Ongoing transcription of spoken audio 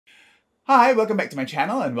Hi, welcome back to my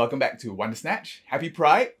channel and welcome back to Wonder Snatch. Happy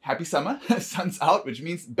Pride, happy summer, sun's out, which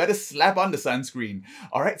means better slap on the sunscreen.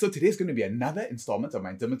 Alright, so today's going to be another installment of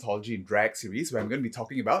my Dermatology and Drag series where I'm going to be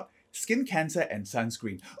talking about skin cancer and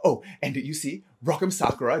sunscreen. Oh, and did you see? Rock M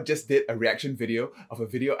Sakura just did a reaction video of a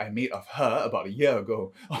video I made of her about a year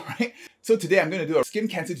ago. Alright, so today I'm going to do a skin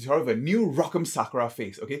cancer tutorial of a new Rock M Sakura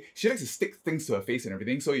face, okay? She likes to stick things to her face and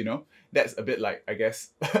everything, so you know, that's a bit like, I guess,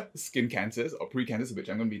 skin cancers or pre-cancers, which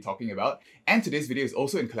I'm going to be talking about. And today's video is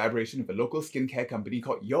also in collaboration with a local skincare company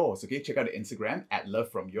called Yours, okay? Check out the Instagram at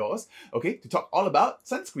 @lovefromyours, okay? To talk all about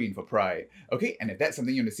sunscreen for Pride, okay? And if that's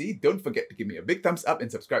something you want to see, don't forget to give me a big thumbs up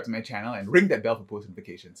and subscribe to my channel and ring that bell for post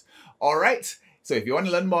notifications. Alright, so if you want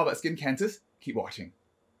to learn more about skin cancers, keep watching.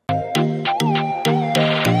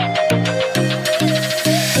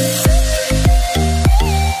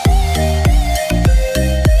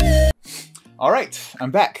 Alright,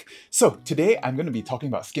 I'm back. So today I'm going to be talking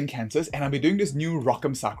about skin cancers and I'll be doing this new Rock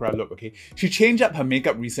M Sakura look, okay? She changed up her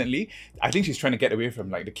makeup recently. I think she's trying to get away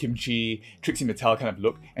from like the kimchi, Trixie Mattel kind of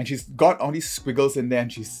look, and she's got all these squiggles in there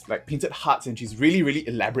and she's like painted hearts and she's really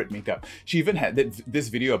elaborate makeup. She even had this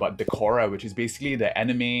video about Decora, which is basically the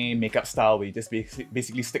anime makeup style where you just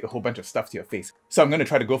basically stick a whole bunch of stuff to your face. So I'm going to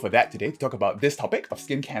try to go for that today to talk about this topic of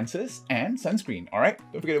skin cancers and sunscreen, alright?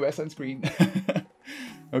 Don't forget to wear sunscreen.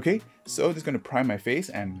 Okay, so I'm just going to prime my face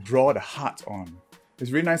and draw the heart on.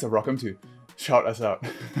 It's really nice of Rock M to shout us out.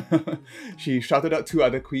 She shouted out two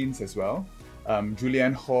other queens as well.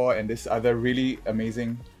 Julianne Hoare and this other really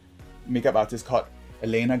amazing makeup artist called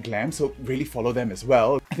Elena Glam, so really follow them as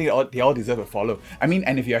well. I think they all deserve a follow. I mean,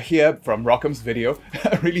 and if you're here from Rock M's video,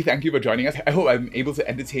 really thank you for joining us. I hope I'm able to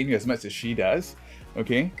entertain you as much as she does.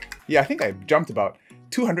 Okay, yeah, I think I jumped about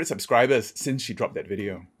 200 subscribers since she dropped that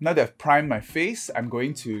video. Now that I've primed my face, I'm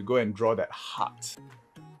going to go and draw that heart.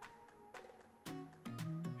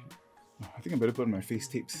 I think I better put on my face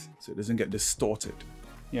tapes so it doesn't get distorted.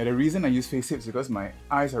 Yeah, the reason I use face tapes is because my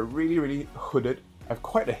eyes are really hooded. I have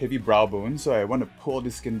quite a heavy brow bone, so I want to pull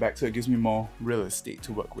the skin back so it gives me more real estate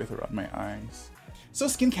to work with around my eyes. So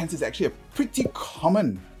skin cancer is actually a pretty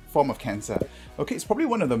common form of cancer. Okay, it's probably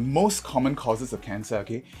one of the most common causes of cancer,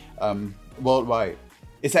 okay, worldwide.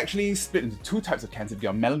 It's actually split into two types of cancer. You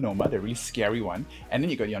got melanoma, the really scary one, and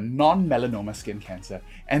then you got your non-melanoma skin cancer.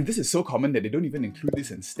 And this is so common that they don't even include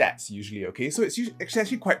this in stats usually, okay? So it's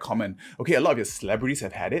actually quite common. Okay, a lot of your celebrities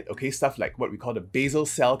have had it, okay? Stuff like what we call the basal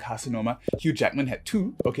cell carcinoma. Hugh Jackman had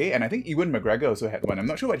two, okay? And I think Ewan McGregor also had one. I'm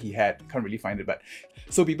not sure what he had, can't really find it, but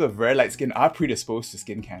so people with very light skin are predisposed to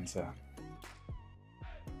skin cancer.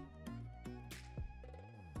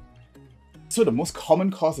 So the most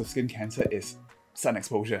common cause of skin cancer is sun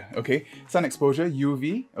exposure, okay? Sun exposure,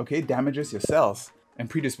 UV, okay, damages your cells and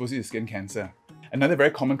predisposes you to skin cancer. Another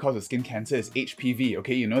very common cause of skin cancer is HPV,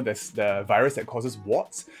 okay? You know, there's the virus that causes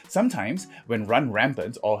warts. Sometimes, when run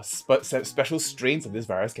rampant, or special strains of this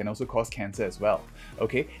virus can also cause cancer as well,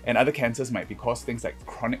 okay? And other cancers might be caused things like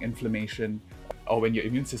chronic inflammation, or when your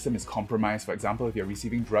immune system is compromised. For example, if you're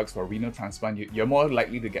receiving drugs for renal transplant, you're more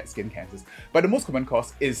likely to get skin cancers. But the most common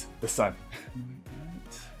cause is the sun.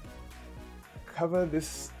 Cover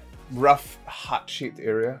this rough heart-shaped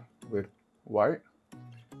area with white.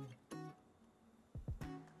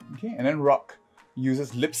 Okay, and then Rock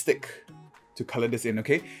uses lipstick to color this in,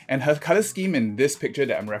 okay? And her color scheme in this picture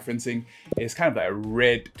that I'm referencing is kind of like a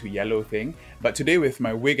red to yellow thing. But today with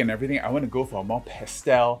my wig and everything, I want to go for a more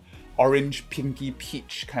pastel, orange, pinky,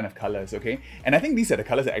 peach kind of colors, okay? And I think these are the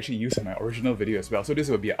colors I actually used in my original video as well. So this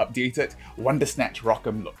will be an updated Wonder Snatch Rock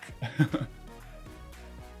M look.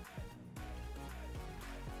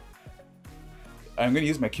 I'm going to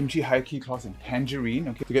use my kimchi high key cloth in tangerine,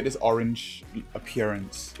 okay, to get this orange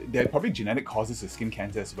appearance. There are probably genetic causes of skin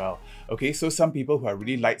cancer as well. Okay, so some people who are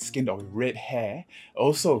really light skinned or with red hair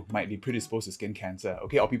also might be predisposed to skin cancer,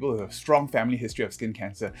 okay, or people who have a strong family history of skin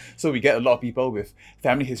cancer. So we get a lot of people with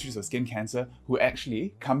family histories of skin cancer who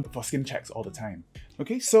actually come for skin checks all the time.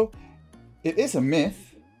 Okay, so it is a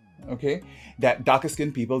myth, okay, that darker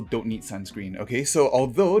skinned people don't need sunscreen, okay? So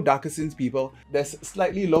although darker skinned people, there's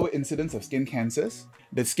slightly lower incidence of skin cancers,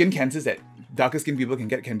 the skin cancers that darker skinned people can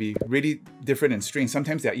get can be really different and strange.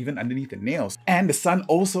 Sometimes they're even underneath the nails. And the sun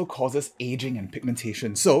also causes aging and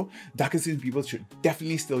pigmentation. So darker skinned people should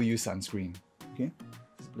definitely still use sunscreen, okay?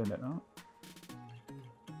 Just blend that out.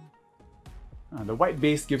 The white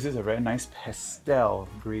base gives us a very nice pastel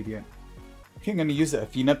gradient. Okay, I'm going to use the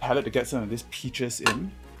Athena palette to get some of these peaches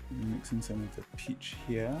in. Mixing some of the peach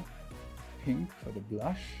here, pink for the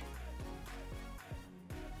blush.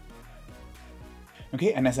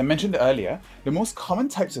 Okay, and as I mentioned earlier, the most common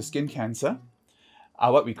types of skin cancer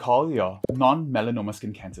are what we call your non-melanoma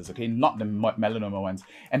skin cancers, okay? Not the melanoma ones.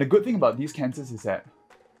 And the good thing about these cancers is that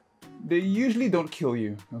they usually don't kill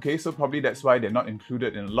you, okay? So probably that's why they're not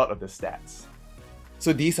included in a lot of the stats.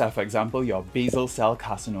 So these are, for example, your basal cell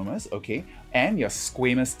carcinomas, okay? And your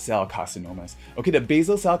squamous cell carcinomas. Okay, the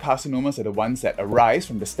basal cell carcinomas are the ones that arise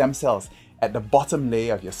from the stem cells at the bottom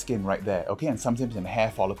layer of your skin right there, okay? And sometimes in the hair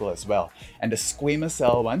follicle as well. And the squamous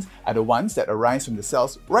cell ones are the ones that arise from the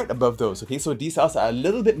cells right above those, okay? So these cells are a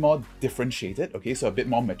little bit more differentiated, okay? So a bit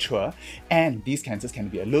more mature. And these cancers can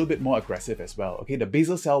be a little bit more aggressive as well, okay? The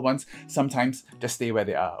basal cell ones sometimes just stay where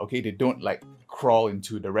they are, okay? They don't like crawl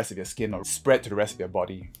into the rest of your skin or spread to the rest of your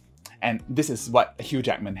body. And this is what Hugh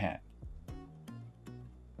Jackman had.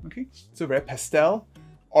 Okay, so very pastel,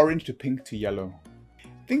 orange to pink to yellow.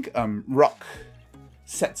 I think Rock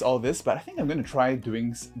sets all this, but I think I'm going to try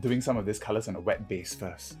doing some of these colors on a wet base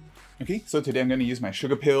first. Okay, so today I'm going to use my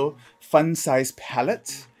Sugar Pill Fun Size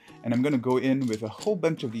palette, and I'm going to go in with a whole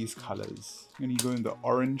bunch of these colors. I'm going to go in the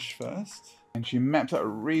orange first, and she maps out a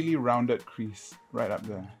really rounded crease right up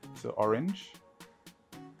there. So orange.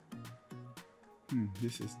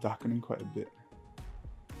 This is darkening quite a bit.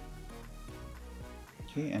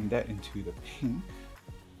 Okay, and that into the pink.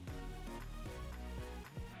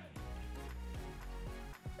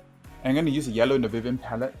 I'm going to use the yellow in the Vivian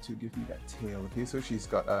palette to give me that tail. Okay, so she's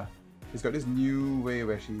got this new way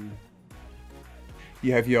where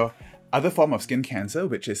you have your other form of skin cancer,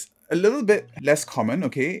 which is a little bit less common,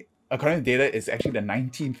 okay? According to data, it's actually the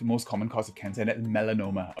 19th most common cause of cancer, and that's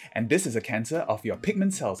melanoma. And this is a cancer of your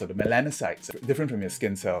pigment cells, or the melanocytes, different from your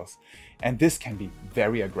skin cells. And this can be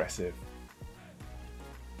very aggressive.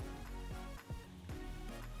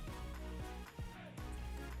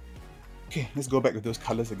 Okay, let's go back with those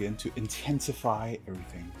colors again to intensify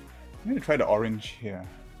everything. I'm going to try the orange here.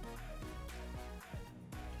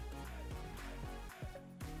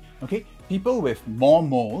 Okay, people with more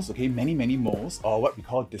moles, okay, many moles, or what we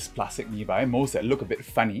call dysplastic nevi, moles that look a bit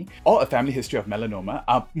funny, or a family history of melanoma,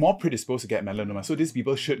 are more predisposed to get melanoma. So these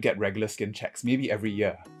people should get regular skin checks, maybe every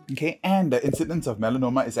year. Okay, and the incidence of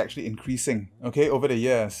melanoma is actually increasing, okay, over the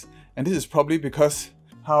years. And this is probably because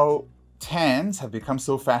how tans have become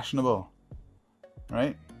so fashionable,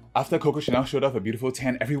 right? After Coco Chanel showed off a beautiful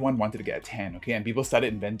tan, everyone wanted to get a tan, okay? And people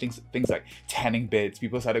started inventing things like tanning beds.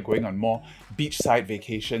 People started going on more beachside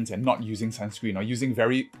vacations and not using sunscreen, or using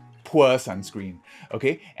very poor sunscreen,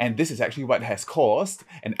 okay? And this is actually what has caused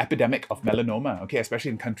an epidemic of melanoma, okay?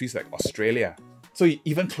 Especially in countries like Australia. So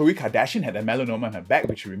even Khloe Kardashian had a melanoma on her back,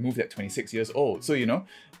 which she removed at 26 years old. So, you know,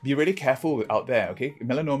 be really careful out there, okay?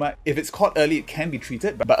 Melanoma, if it's caught early, it can be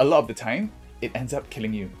treated, but a lot of the time, it ends up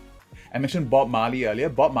killing you. I mentioned Bob Marley earlier.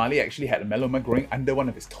 Bob Marley actually had a melanoma growing under one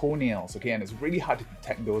of his toenails, okay? And it's really hard to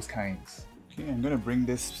detect those kinds. Okay, I'm gonna bring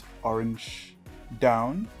this orange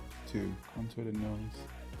down to contour the nose.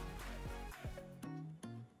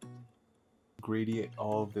 Gradiate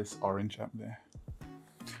all of this orange up there.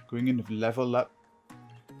 Going in with level up.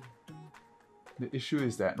 The issue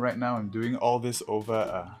is that right now I'm doing all this over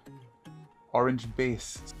a orange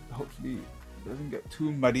base. Hopefully it doesn't get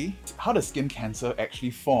too muddy. How does skin cancer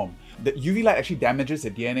actually form? The UV light actually damages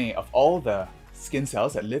the DNA of all the skin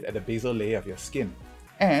cells that live at the basal layer of your skin.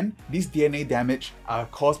 And these DNA damage are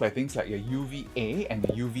caused by things like your UVA and the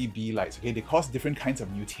UVB lights, okay? They cause different kinds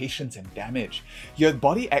of mutations and damage. Your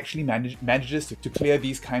body actually manages to clear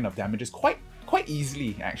these kind of damages quite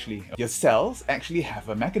easily, actually. Your cells actually have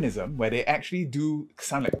a mechanism where they actually do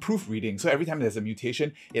sound like proofreading. So every time there's a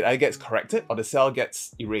mutation, it either gets corrected or the cell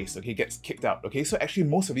gets erased, okay, gets kicked out, okay? So actually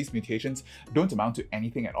most of these mutations don't amount to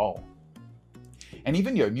anything at all. And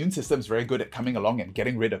even your immune system is very good at coming along and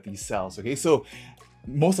getting rid of these cells, okay? So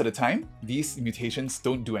most of the time, these mutations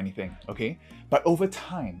don't do anything, okay? But over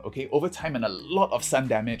time, okay, over time and a lot of sun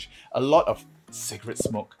damage, a lot of cigarette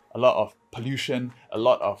smoke, a lot of pollution, a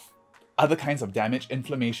lot of other kinds of damage,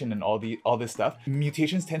 inflammation and all this stuff,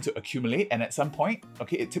 mutations tend to accumulate, and at some point,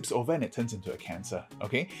 okay, it tips over and it turns into a cancer,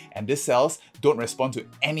 okay? And these cells don't respond to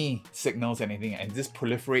any signals, anything, and just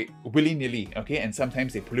proliferate willy-nilly, okay? And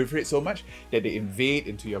sometimes they proliferate so much that they invade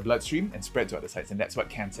into your bloodstream and spread to other sites, and that's what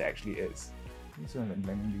cancer actually is. Okay, so I'm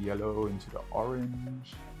blending the yellow into the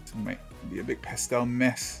orange. It might be a big pastel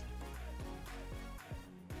mess.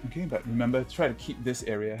 Okay, but remember, try to keep this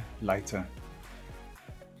area lighter.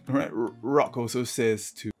 Alright, Rock also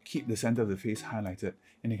says to keep the center of the face highlighted.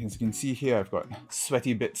 And you can see here I've got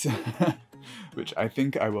sweaty bits, which I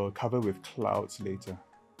think I will cover with clouds later.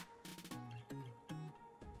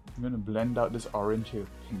 I'm going to blend out this orange here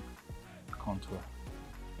with pink contour.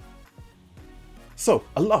 So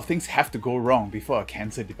a lot of things have to go wrong before a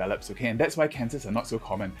cancer develops, okay? And that's why cancers are not so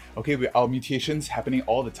common, okay? With our mutations happening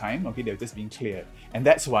all the time, okay? They're just being cleared. And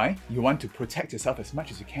that's why you want to protect yourself as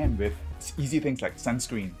much as you can with easy things like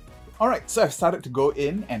sunscreen. Alright, so I've started to go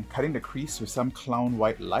in and cutting the crease with some clown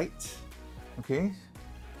white light, okay?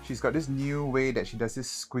 She's got this new way that she does this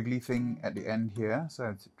squiggly thing at the end here, so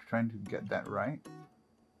I'm trying to get that right.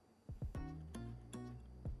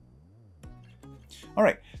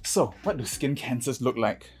 Alright, so what do skin cancers look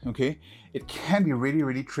like? Okay, it can be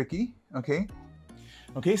really tricky, okay?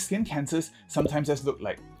 Okay, skin cancers sometimes just look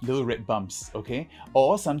like little red bumps, okay?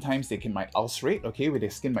 Or sometimes they might ulcerate, okay, where their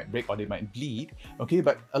skin might break or they might bleed, okay?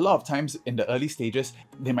 But a lot of times in the early stages,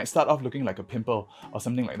 they might start off looking like a pimple or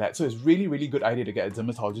something like that. So it's really good idea to get a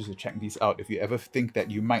dermatologist to check these out if you ever think that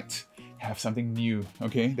you might have something new,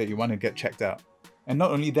 okay, that you want to get checked out. And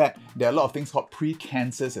not only that, there are a lot of things called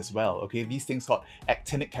pre-cancers as well, okay? These things called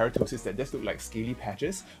actinic keratosis that just look like scaly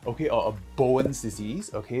patches, okay? Or a Bowen's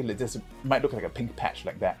disease, okay? It just might look like a pink patch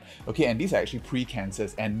like that, okay? And these are actually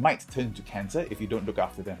pre-cancers and might turn into cancer if you don't look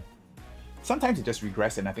after them. Sometimes it just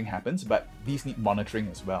regress and nothing happens, but these need monitoring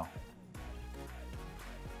as well.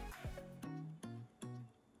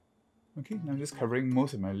 Okay, now I'm just covering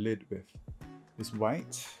most of my lid with this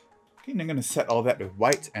white. Okay, and I'm going to set all that with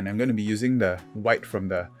white, and I'm going to be using the white from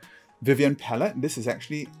the Vivian palette. This is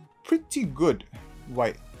actually pretty good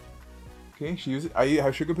white. Okay, I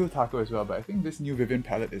have Sugar Pill Taco as well, but I think this new Vivian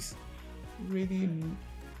palette is really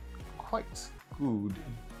quite good.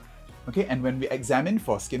 Okay, and when we examine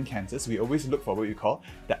for skin cancers, we always look for what we call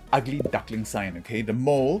the ugly duckling sign, okay? The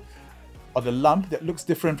mole or the lump that looks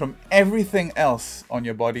different from everything else on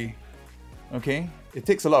your body, okay? It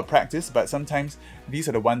takes a lot of practice, but sometimes these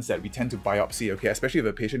are the ones that we tend to biopsy, okay? Especially if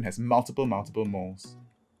a patient has multiple moles.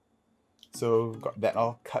 So got that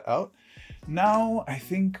all cut out. Now I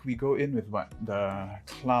think we go in with what? The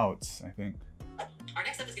clouds, I think. Our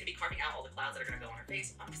next step is going to be carving out all the clouds that are going to go on her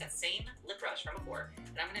face. I'm going to use that same lip brush from before,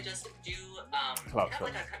 and I'm going to just do kind of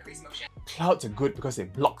like a cut crease motion. Clouds are good because they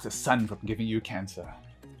block the sun from giving you cancer.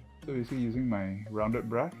 So basically using my rounded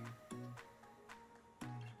brush,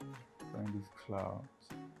 drawing these clouds.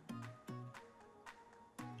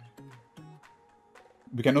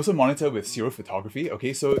 We can also monitor with serial photography,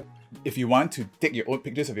 okay? So if you want to take your own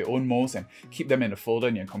pictures of your own moles and keep them in a folder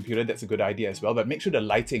in your computer, that's a good idea as well. But make sure the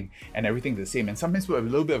lighting and everything is the same. And sometimes put a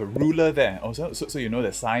little bit of a ruler there also, so you know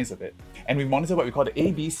the size of it. And we monitor what we call the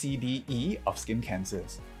A, B, C, D, E of skin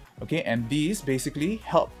cancers. Okay, and these basically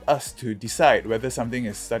help us to decide whether something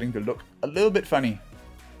is starting to look a little bit funny.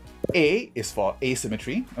 A is for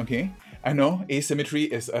asymmetry, okay? I know asymmetry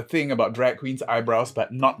is a thing about drag queens' eyebrows,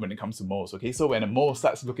 but not when it comes to moles, okay? So when a mole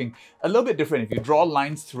starts looking a little bit different, if you draw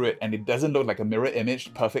lines through it and it doesn't look like a mirror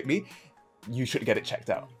image perfectly, you should get it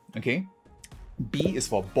checked out, okay? B is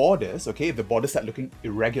for borders, okay? If the borders start looking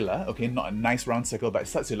irregular, okay? Not a nice round circle, but it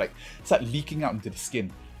starts to start leaking out into the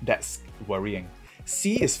skin, that's worrying.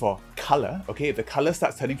 C is for color, okay? If the color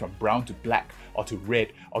starts turning from brown to black or to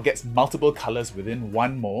red or gets multiple colors within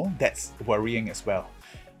one mole, that's worrying as well.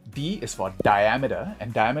 D is for diameter,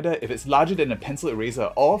 and diameter, if it's larger than a pencil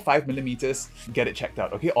eraser or 5mm, get it checked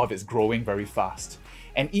out, okay? Or if it's growing very fast.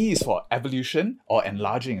 And E is for evolution or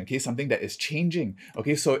enlarging, okay? Something that is changing,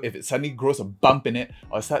 okay? So if it suddenly grows a bump in it,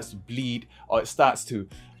 or it starts to bleed, or it starts to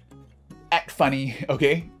act funny,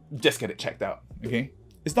 okay? Just get it checked out, okay?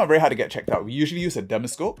 It's not very hard to get checked out. We usually use a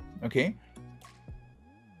dermoscope, okay?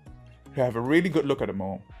 To have a really good look at the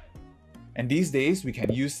mole. And these days, we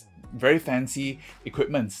can use very fancy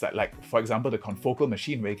equipments that, like, for example, the confocal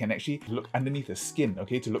machine, where you can actually look underneath the skin,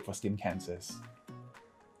 okay, to look for skin cancers.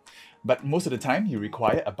 But most of the time, you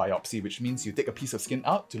require a biopsy, which means you take a piece of skin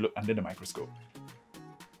out to look under the microscope.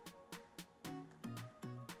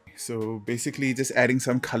 So basically just adding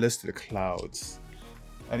some colors to the clouds.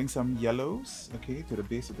 Adding some yellows, okay, to the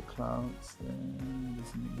base of the clouds. Then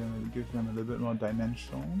just make them, give them a little bit more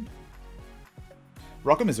dimension.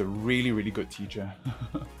 Rock M is a really good teacher.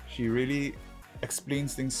 She really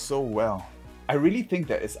explains things so well. I really think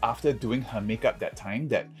that it's after doing her makeup that time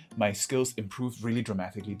that my skills improved really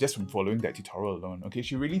dramatically just from following that tutorial alone. Okay,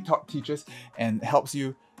 she really teaches and helps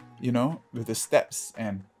you, you know, with the steps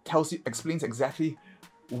and explains exactly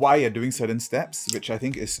why you're doing certain steps, which I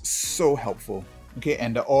think is so helpful. Okay,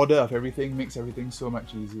 and the order of everything makes everything so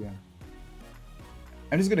much easier.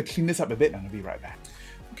 I'm just going to clean this up a bit and I'll be right back.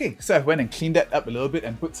 Okay, so I went and cleaned that up a little bit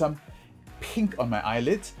and put some pink on my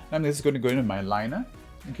eyelids. Now I'm just going to go in with my liner.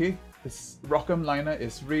 Okay, this Rock M liner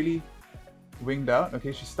is really winged out.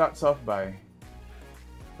 Okay, she starts off by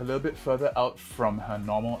a little bit further out from her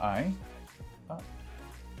normal eye. Up.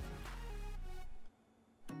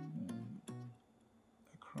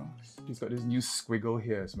 she's got this new squiggle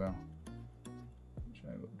here as well, which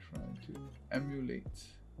I will try to emulate.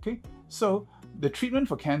 Okay, so the treatment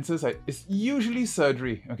for cancers is usually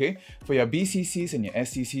surgery, okay? For your BCCs and your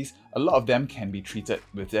SCCs, a lot of them can be treated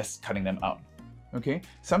with just cutting them out, okay?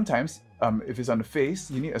 Sometimes, if it's on the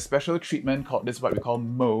face, you need a special treatment called what we call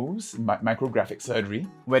MOSE, micrographic surgery,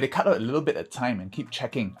 where they cut out a little bit at a time and keep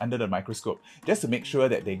checking under the microscope, just to make sure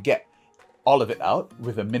that they get all of it out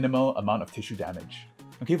with a minimal amount of tissue damage.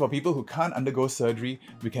 Okay, for people who can't undergo surgery,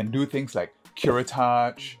 we can do things like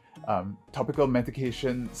curettage, topical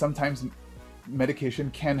medication. Sometimes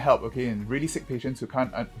medication can help, okay, in really sick patients who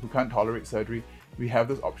can't tolerate surgery. We have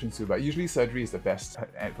those options too, but usually surgery is the best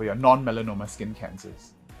for your non-melanoma skin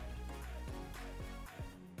cancers.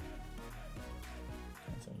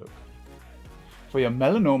 Let's have a look. For your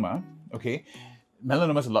melanoma, okay,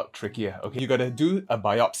 melanoma is a lot trickier, okay? You gotta do a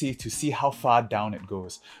biopsy to see how far down it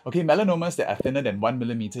goes. Okay, melanomas that are thinner than 1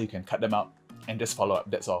 millimeter, you can cut them out and just follow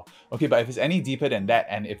up, that's all. Okay, but if it's any deeper than that,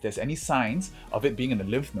 and if there's any signs of it being in the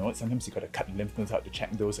lymph nodes, sometimes you gotta cut the lymph nodes out to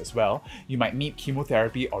check those as well. You might need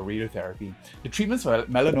chemotherapy or radiotherapy. The treatments for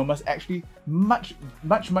melanomas actually much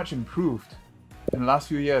improved in the last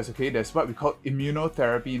few years, okay? There's what we call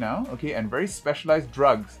immunotherapy now, okay? And very specialized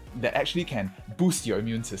drugs that actually can boost your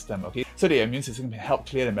immune system, okay? So the immune system can help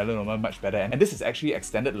clear the melanoma much better. And this has actually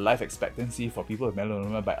extended the life expectancy for people with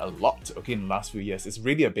melanoma by a lot, okay, in the last few years. It's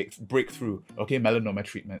really a big breakthrough, okay, melanoma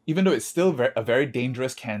treatment. Even though it's still a very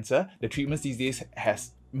dangerous cancer, the treatments these days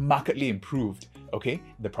has markedly improved, okay,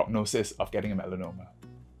 the prognosis of getting a melanoma.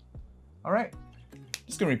 All right,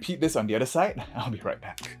 just gonna repeat this on the other side. I'll be right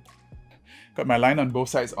back. Got my line on both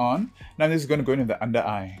sides on. Now this is going to go into the under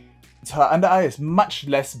eye. So her under eye is much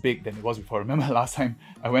less big than it was before. Remember last time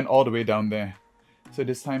I went all the way down there. So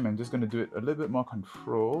this time I'm just going to do it a little bit more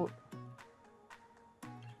controlled.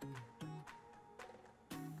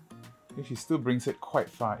 Okay, she still brings it quite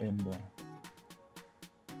far in there.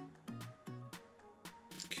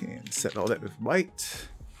 Okay, and set all that with white.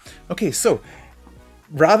 Okay, so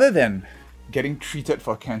rather than getting treated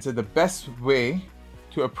for cancer, the best way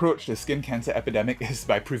to approach the skin cancer epidemic is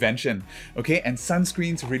by prevention, okay? And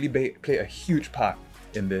sunscreens really play a huge part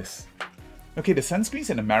in this. Okay, the sunscreens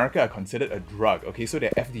in America are considered a drug, okay? So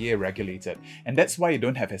they're FDA regulated. And that's why you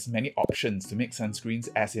don't have as many options to make sunscreens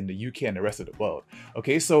as in the UK and the rest of the world.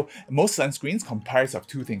 Okay, so most sunscreens comprise of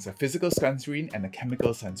two things, a physical sunscreen and a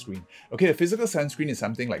chemical sunscreen. Okay, the physical sunscreen is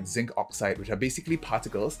something like zinc oxide, which are basically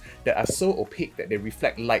particles that are so opaque that they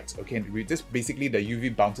reflect light, okay? And just basically the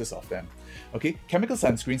UV bounces off them. Okay, chemical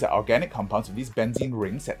sunscreens are organic compounds with these benzene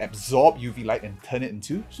rings that absorb UV light and turn it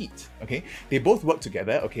into heat. Okay, they both work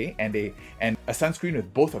together. Okay, and a sunscreen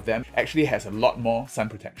with both of them actually has a lot more sun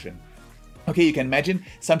protection. Okay, you can imagine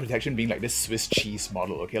sun protection being like this Swiss cheese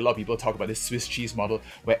model. Okay, a lot of people talk about this Swiss cheese model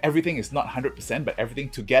where everything is not 100%, but everything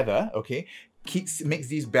together. Okay, makes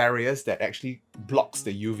these barriers that actually blocks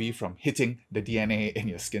the UV from hitting the DNA in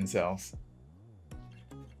your skin cells.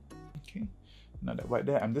 Now that white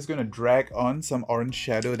there, I'm just going to drag on some orange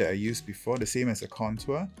shadow that I used before, the same as a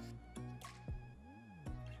contour.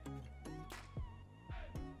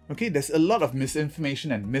 Okay, there's a lot of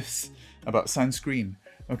misinformation and myths about sunscreen,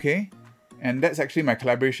 okay? And that's actually my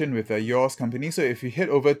collaboration with Yours company. So if you head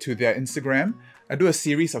over to their Instagram, I do a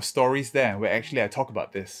series of stories there where actually I talk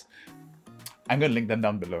about this. I'm going to link them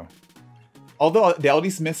down below. Although there are all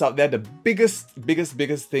these myths out there, the biggest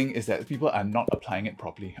thing is that people are not applying it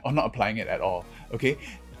properly or not applying it at all, okay?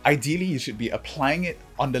 Ideally, you should be applying it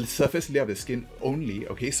on the surface layer of the skin only,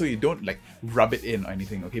 okay? So you don't like rub it in or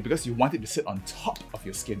anything, okay? Because you want it to sit on top of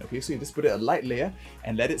your skin, okay? So you just put it a light layer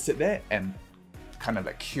and let it sit there and kind of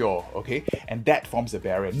like cure, okay? And that forms a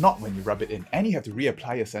barrier, not when you rub it in. And you have to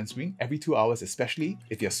reapply your sunscreen every 2 hours, especially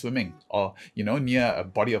if you're swimming or, you know, near a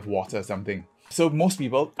body of water or something. So most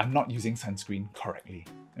people are not using sunscreen correctly,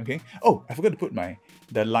 okay? Oh, I forgot to put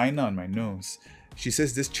the liner on my nose. She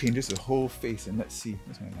says this changes the whole face, and let's see,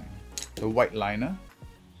 where's my liner? The white liner.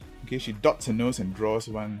 Okay, she dots her nose and draws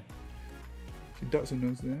one. She dots her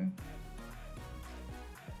nose there.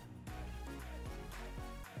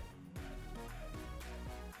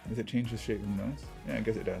 Does it change the shape of the nose? Yeah, I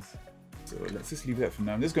guess it does. So let's just leave that for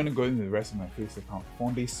now. I'm just going to go into the rest of my face account.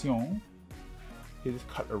 Foundation. Okay, just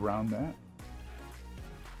cut around that.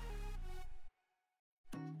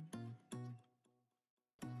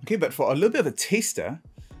 Okay, but for a little bit of a taster,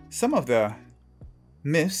 some of the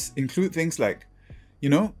myths include things like, you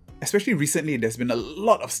know, especially recently, there's been a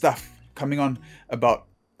lot of stuff coming on about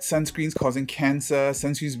sunscreens causing cancer,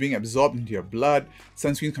 sunscreens being absorbed into your blood,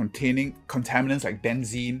 sunscreens containing contaminants like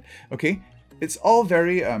benzene, okay? It's all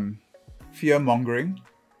very fear-mongering,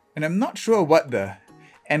 and I'm not sure what the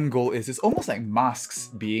end goal is. It's almost like masks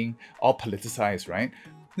being all politicized, right?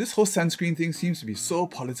 This whole sunscreen thing seems to be so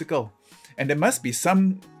political. And there must be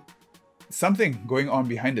something going on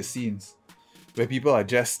behind the scenes where people are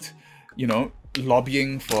just, you know,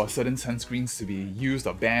 lobbying for certain sunscreens to be used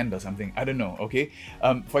or banned or something. I don't know, okay?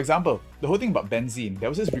 For example, the whole thing about benzene. There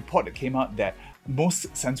was this report that came out that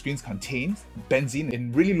most sunscreens contain benzene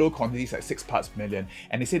in really low quantities, like 6 parts per million.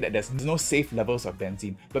 And they say that there's no safe levels of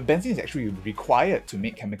benzene. But benzene is actually required to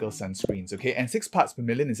make chemical sunscreens, okay? And 6 parts per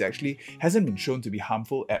million hasn't been shown to be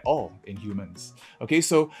harmful at all in humans. Okay,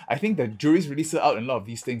 so I think the jury's really still out on a lot of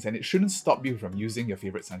these things, and it shouldn't stop you from using your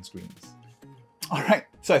favorite sunscreens. Alright,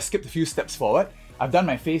 so I skipped a few steps forward. I've done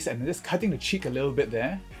my face and I'm just cutting the cheek a little bit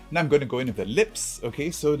there. Now I'm going to go in with the lips,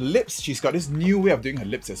 okay? So the lips, she's got this new way of doing her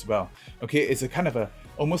lips as well, okay? It's a kind of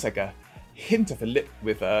almost like a hint of a lip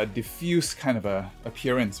with a diffuse kind of a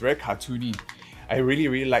appearance, very cartoony. I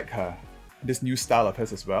really like this new style of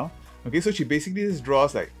hers as well. Okay, so she basically just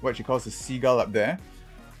draws like what she calls a seagull up there,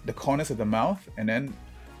 the corners of the mouth, and then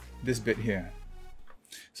this bit here.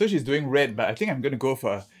 So she's doing red, but I think I'm going to go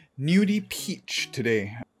for a nudie peach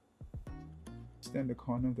today. Stand the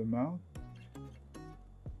corner of the mouth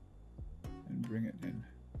and bring it in.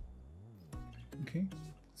 Okay,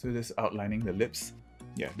 so just outlining the lips.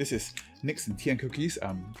 Yeah, this is NYX and Tea and Cookies.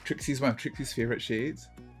 Trixie's one of Trixie's favorite shades.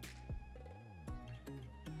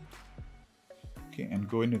 Okay, and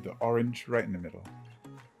go in with the orange right in the middle.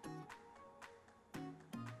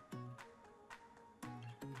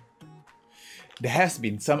 There has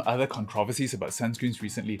been some other controversies about sunscreens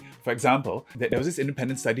recently. For example, there was this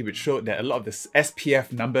independent study which showed that a lot of the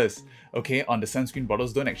SPF numbers, okay, on the sunscreen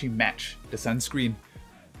bottles don't actually match the sunscreen.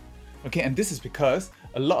 Okay, and this is because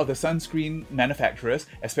a lot of the sunscreen manufacturers,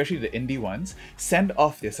 especially the indie ones, send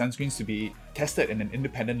off their sunscreens to be tested in an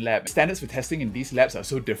independent lab. Standards for testing in these labs are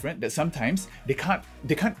so different that sometimes they can't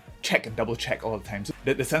check and double check all the time. So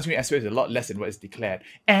the sunscreen SPF is a lot less than what is declared.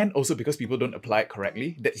 And also because people don't apply it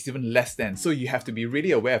correctly, that's even less than. So you have to be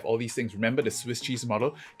really aware of all these things. Remember the Swiss cheese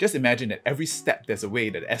model? Just imagine that every step there's a way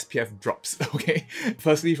that SPF drops, okay?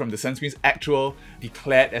 Firstly, from the sunscreen's actual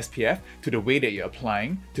declared SPF to the way that you're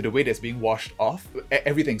applying, to the way that's being washed off,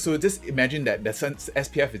 everything. So just imagine that the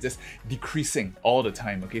SPF is just decreasing all the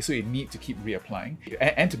time, okay? So you need to keep reapplying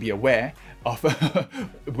and to be aware of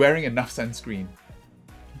wearing enough sunscreen.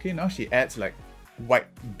 Okay, now she adds like white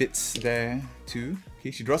bits there too. Okay,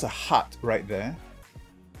 she draws a heart right there.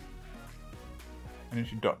 And then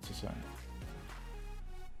she dots aside.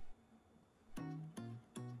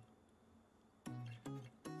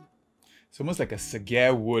 It's almost like a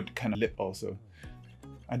Sagar wood kind of lip also.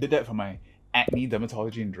 I did that for my acne,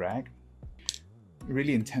 dermatology and drag.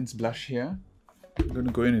 Really intense blush here. I'm going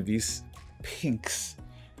to go in with these pinks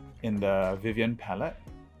in the Vivian palette.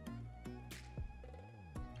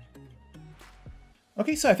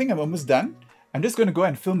 Okay, so I think I'm almost done. I'm just going to go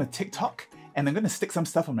and film a TikTok and I'm going to stick some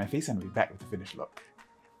stuff on my face and I'll be back with the finished look.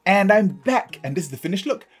 And I'm back, and this is the finished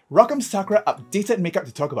look. Rock M Sakura updated makeup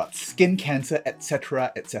to talk about skin cancer,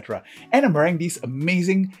 etc, etc. And I'm wearing these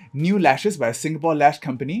amazing new lashes by a Singapore lash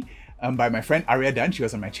company by my friend Arya Dunn. She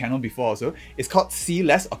was on my channel before also. It's called See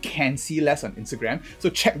Less or Can See Less on Instagram. So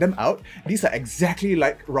check them out. These are exactly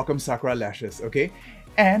like Rock M Sakura lashes, okay?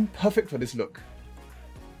 And perfect for this look.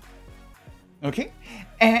 Okay,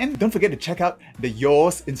 and don't forget to check out the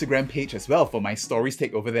Yours Instagram page as well for my stories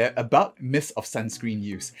take over there about myths of sunscreen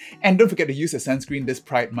use. And don't forget to use a sunscreen this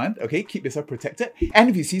Pride Month, okay? Keep yourself protected.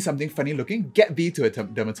 And if you see something funny looking, get thee to a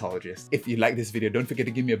dermatologist. If you like this video, don't forget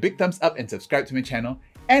to give me a big thumbs up and subscribe to my channel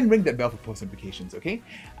and ring that bell for post notifications, okay?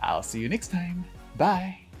 I'll see you next time.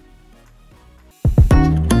 Bye!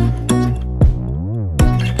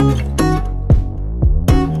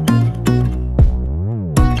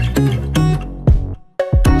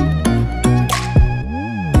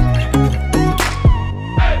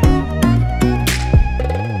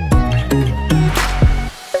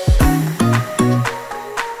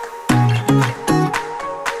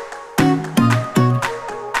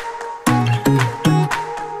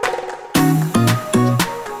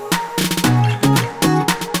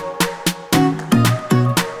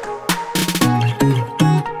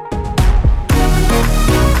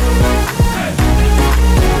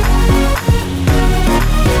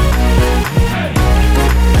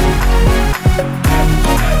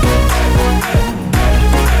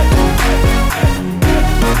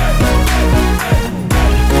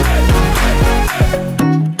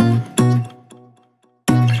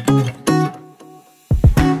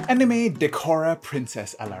 Anime Decora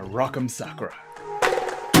princess a la Rock M Sakura.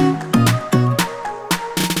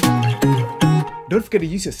 Don't forget to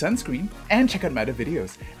use your sunscreen and check out my other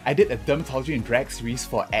videos. I did a dermatology and drag series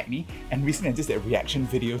for acne, and recently I just did a reaction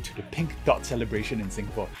video to the pink dot celebration in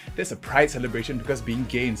Singapore. That's a pride celebration because being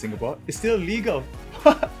gay in Singapore is still legal.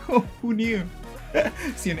 Who knew?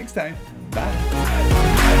 See you next time. Bye.